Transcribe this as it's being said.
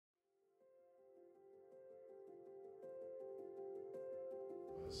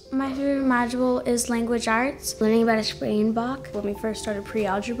My favorite module is language arts, learning about a Springbok. When we first started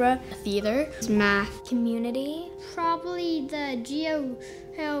pre-algebra, Theater, math, community. Probably the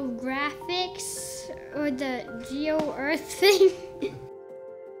geographics or the geo-earth thing.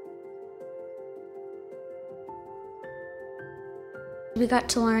 We got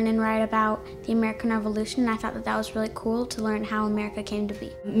to learn and write about the American Revolution, and I thought that was really cool to learn how America came to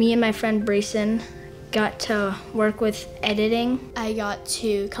be. Me and my friend Brayson got to work with editing. I got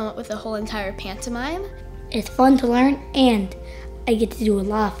to come up with a whole entire pantomime. It's fun to learn, and I get to do a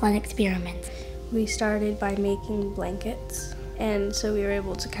lot of fun experiments. We started by making blankets, and so we were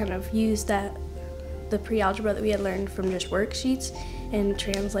able to kind of use the pre-algebra that we had learned from just worksheets and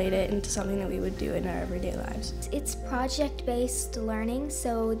translate it into something that we would do in our everyday lives. It's project-based learning,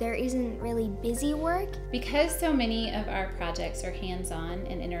 so there isn't really busy work. Because so many of our projects are hands-on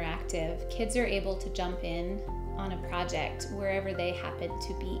and interactive, kids are able to jump in on a project wherever they happen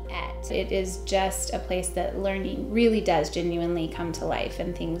to be at. It is just a place that learning really does genuinely come to life,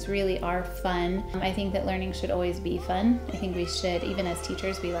 and things really are fun. I think that learning should always be fun. I think we should, even as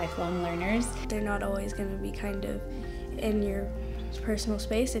teachers, be lifelong learners. They're not always going to be kind of in your personal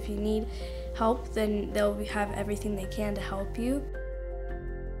space. If you need help, then they'll have everything they can to help you.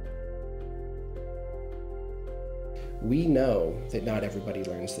 We know that not everybody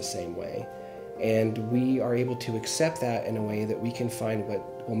learns the same way, and we are able to accept that in a way that we can find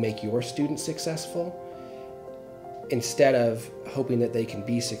what will make your students successful, instead of hoping that they can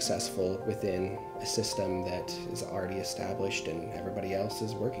be successful within a system that is already established and everybody else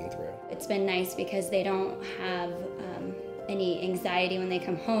is working through. It's been nice because they don't have any anxiety when they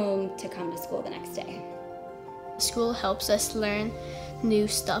come home to come to school the next day. School helps us learn new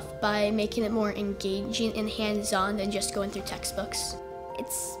stuff by making it more engaging and hands-on than just going through textbooks.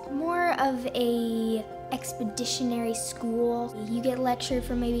 It's more of a expeditionary school. You get lectured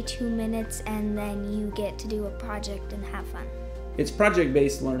for maybe 2 minutes, and then you get to do a project and have fun. It's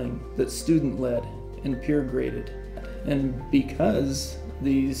project-based learning that's student-led and peer-graded. And because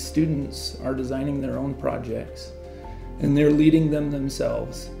these students are designing their own projects and they're leading them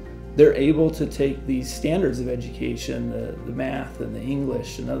themselves, they're able to take these standards of education, the math and the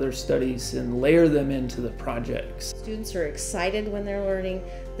English and other studies, and layer them into the projects. Students are excited when they're learning,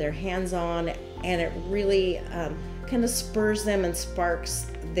 they're hands-on, and it really kind of spurs them and sparks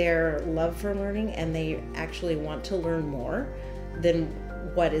their love for learning, and they actually want to learn more than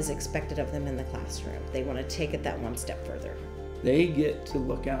what is expected of them in the classroom. They want to take it that one step further. They get to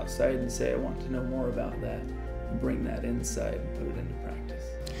look outside and say, I want to know more about that, and bring that inside and put it into practice.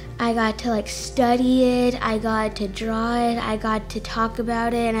 I got to study it, I got to draw it, I got to talk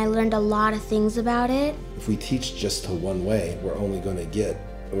about it, and I learned a lot of things about it. If we teach just to one way, we're only going to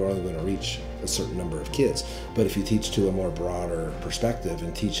reach a certain number of kids. But if you teach to a more broader perspective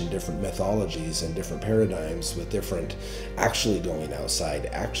and teach in different methodologies and different paradigms with different actually going outside,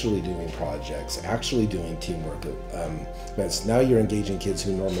 actually doing projects, actually doing teamwork events, now you're engaging kids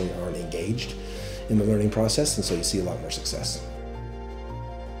who normally aren't engaged in the learning process, and so you see a lot more success.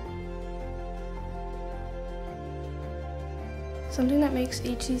 Something that makes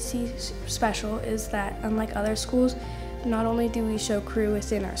HCC special is that, unlike other schools, not only do we show crew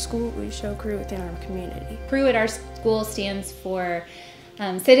within our school, we show crew within our community. Crew at our school stands for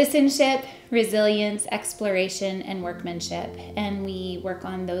citizenship, resilience, exploration, and workmanship. And we work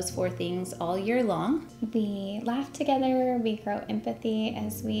on those 4 things all year long. We laugh together, we grow empathy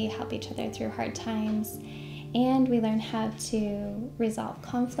as we help each other through hard times, and we learn how to resolve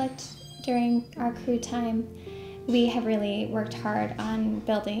conflict during our crew time. We have really worked hard on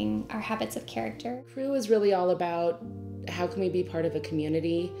building our habits of character. Crew is really all about how can we be part of a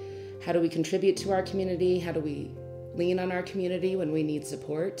community? How do we contribute to our community? How do we lean on our community when we need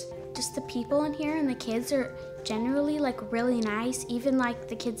support? Just the people in here and the kids are generally really nice. Even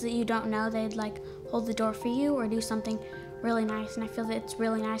the kids that you don't know, they'd hold the door for you or do something really nice. And I feel that it's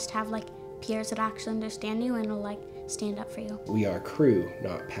really nice to have peers that actually understand you and will stand up for you. We are crew,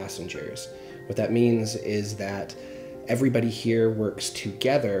 not passengers. What that means is that everybody here works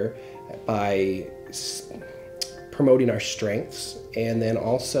together by promoting our strengths and then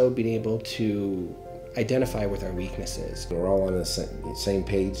also being able to identify with our weaknesses. We're all on the same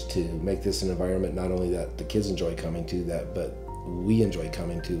page to make this an environment not only that the kids enjoy coming to, but we enjoy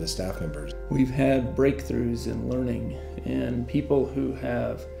coming to as staff members. We've had breakthroughs in learning, and people who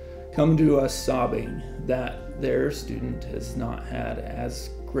have come to us sobbing that their student has not had as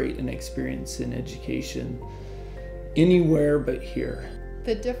great an experience in education anywhere but here.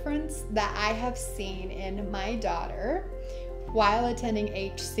 The difference that I have seen in my daughter while attending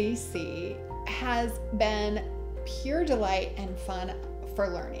HCC has been pure delight and fun for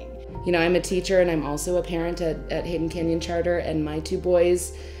learning. You know, I'm a teacher and I'm also a parent at Hayden Canyon Charter, and my two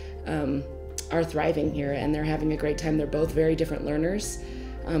boys are thriving here and they're having a great time. They're both very different learners.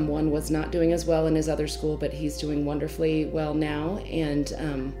 One was not doing as well in his other school, but he's doing wonderfully well now,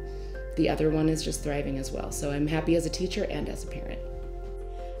 and the other one is just thriving as well. So I'm happy as a teacher and as a parent.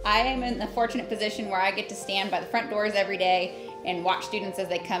 I am in the fortunate position where I get to stand by the front doors every day and watch students as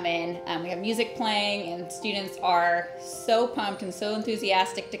they come in. We have music playing and students are so pumped and so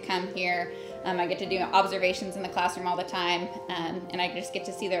enthusiastic to come here. I get to do observations in the classroom all the time, and I just get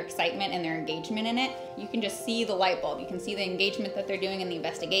to see their excitement and their engagement in it. You can just see the light bulb. You can see the engagement that they're doing in the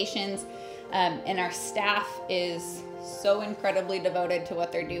investigations, and our staff is so incredibly devoted to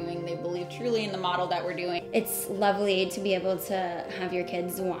what they're doing. They believe truly in the model that we're doing. It's lovely to be able to have your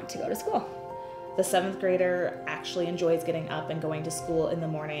kids want to go to school. The 7th grader actually enjoys getting up and going to school in the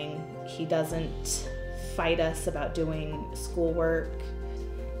morning. He doesn't fight us about doing schoolwork.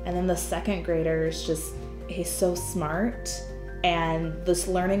 And then the 2nd grader is just, he's so smart. And this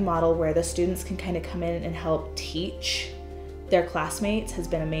learning model where the students can kind of come in and help teach their classmates has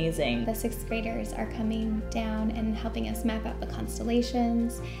been amazing. The 6th graders are coming down and helping us map out the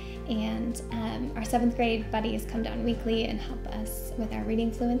constellations, and our 7th grade buddies come down weekly and help us with our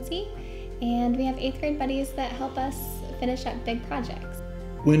reading fluency, and we have 8th grade buddies that help us finish up big projects.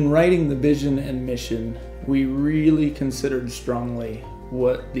 When writing the vision and mission, we really considered strongly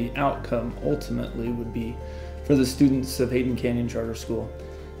what the outcome ultimately would be for the students of Hayden Canyon Charter School,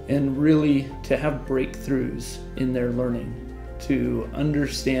 and really to have breakthroughs in their learning, to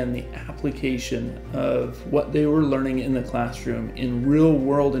understand the application of what they were learning in the classroom in real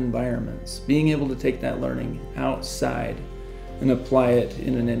world environments, being able to take that learning outside and apply it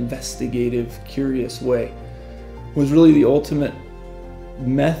in an investigative, curious way was really the ultimate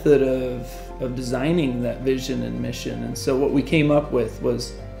method of designing that vision and mission. And so what we came up with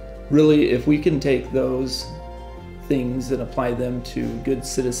was really, if we can take those things and apply them to good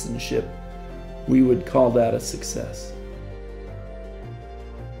citizenship, we would call that a success.